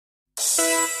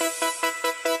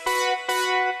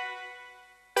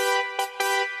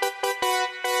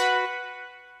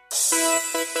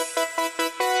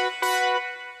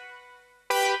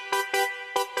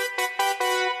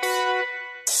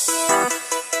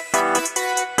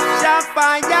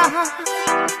Fyah.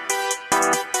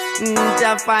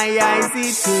 The fire is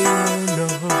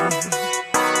eternal.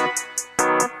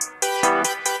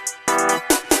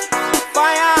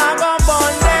 Fyah go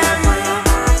burn them.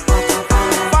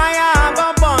 Fyah go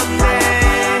burn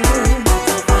them.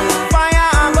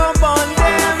 Fyah go burn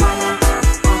them.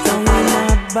 Down in a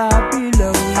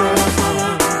Babylon.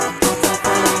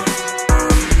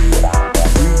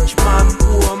 Rich man,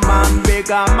 poor man,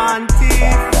 beggar man,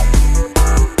 thief.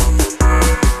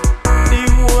 The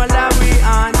whole of we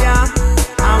on ya,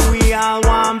 and we all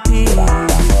want peace.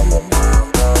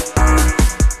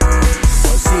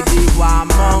 But see the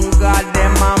warmonger,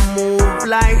 them a move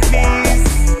like this.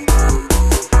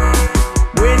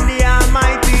 When the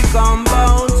Almighty come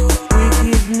out,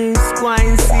 wickedness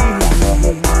quite see.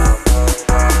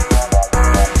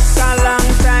 A long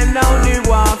time now the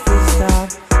war fi stop.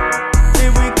 The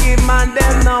wicked man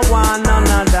them no want none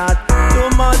of that. Too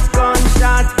much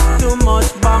gunshot, too much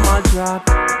bomber drop.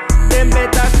 Them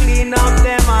better clean up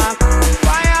them act.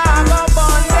 Fyah go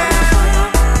burn them.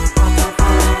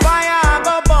 Fyah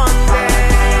go burn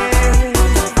them.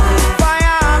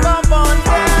 Fyah go burn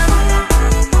them.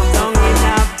 Down in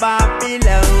a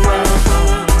Babylon.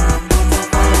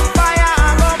 Fyah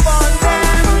go burn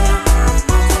them.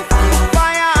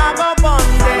 Fyah go burn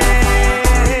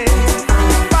them.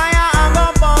 Fyah go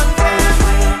burn them.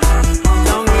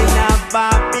 Down in a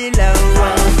Babylon.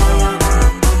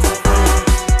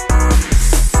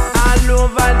 All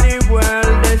over the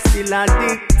world, they still a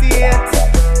dictate.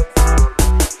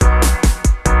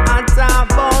 And talk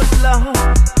about love,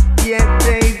 yet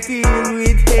they deal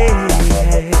with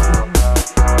hate.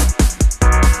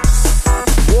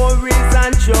 Worries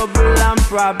and trouble and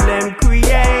problem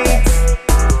create.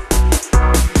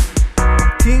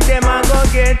 Think them a go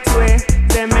get way,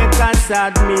 they make a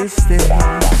sad mistake.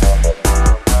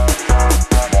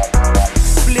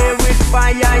 Play with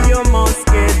fire, you must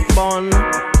get burned.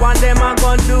 What them a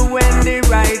gonna do when the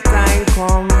right time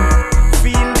come?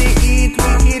 Feel the heat,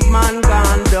 wicked man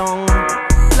gone down.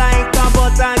 Like a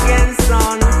butter against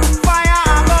sun.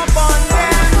 Fyah go burn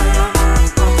them.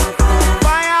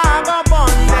 Fyah go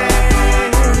burn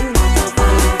them.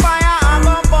 Fyah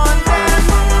go burn them.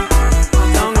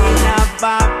 Down in a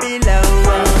Babylon.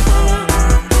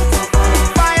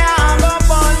 Fyah go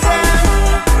burn them.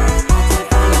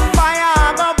 Fyah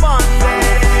go burn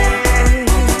them.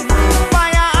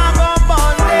 Fyah go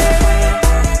burn them.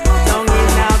 Down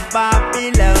in a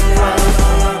Babylon.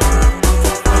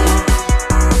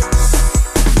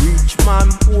 Rich man,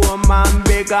 poor man,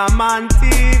 beggar man,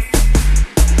 thief.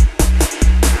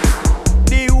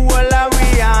 The whole of we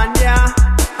on ya,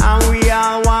 and we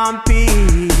all want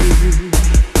peace.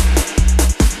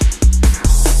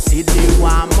 See the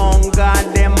warmonger,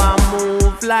 them a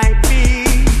move like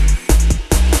bees.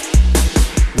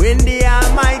 When the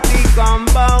Almighty come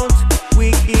out,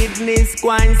 wickedness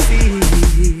quite see.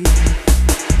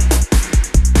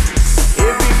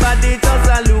 Everybody just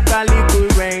a look a little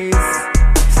race.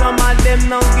 Some of them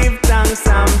no give thanks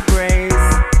and praise.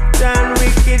 Turn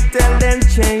wicked, tell them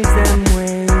change them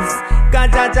ways. Cause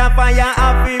Jaja fire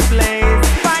happy place.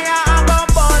 Fyah go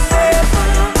burn them.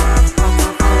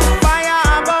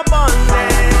 Fyah go burn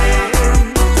them.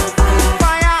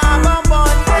 Fyah go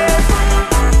burn them.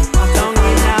 Down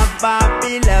in a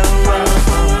Babylon.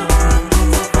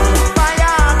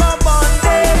 Fyah go burn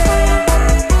them.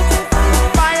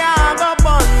 Fyah go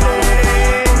burn them.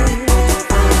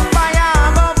 Fyah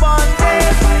go burn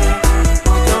them.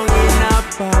 Down in a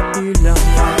Babylon.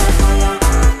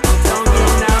 Down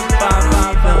in a Babylon.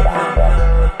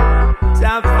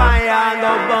 The fire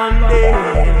go burn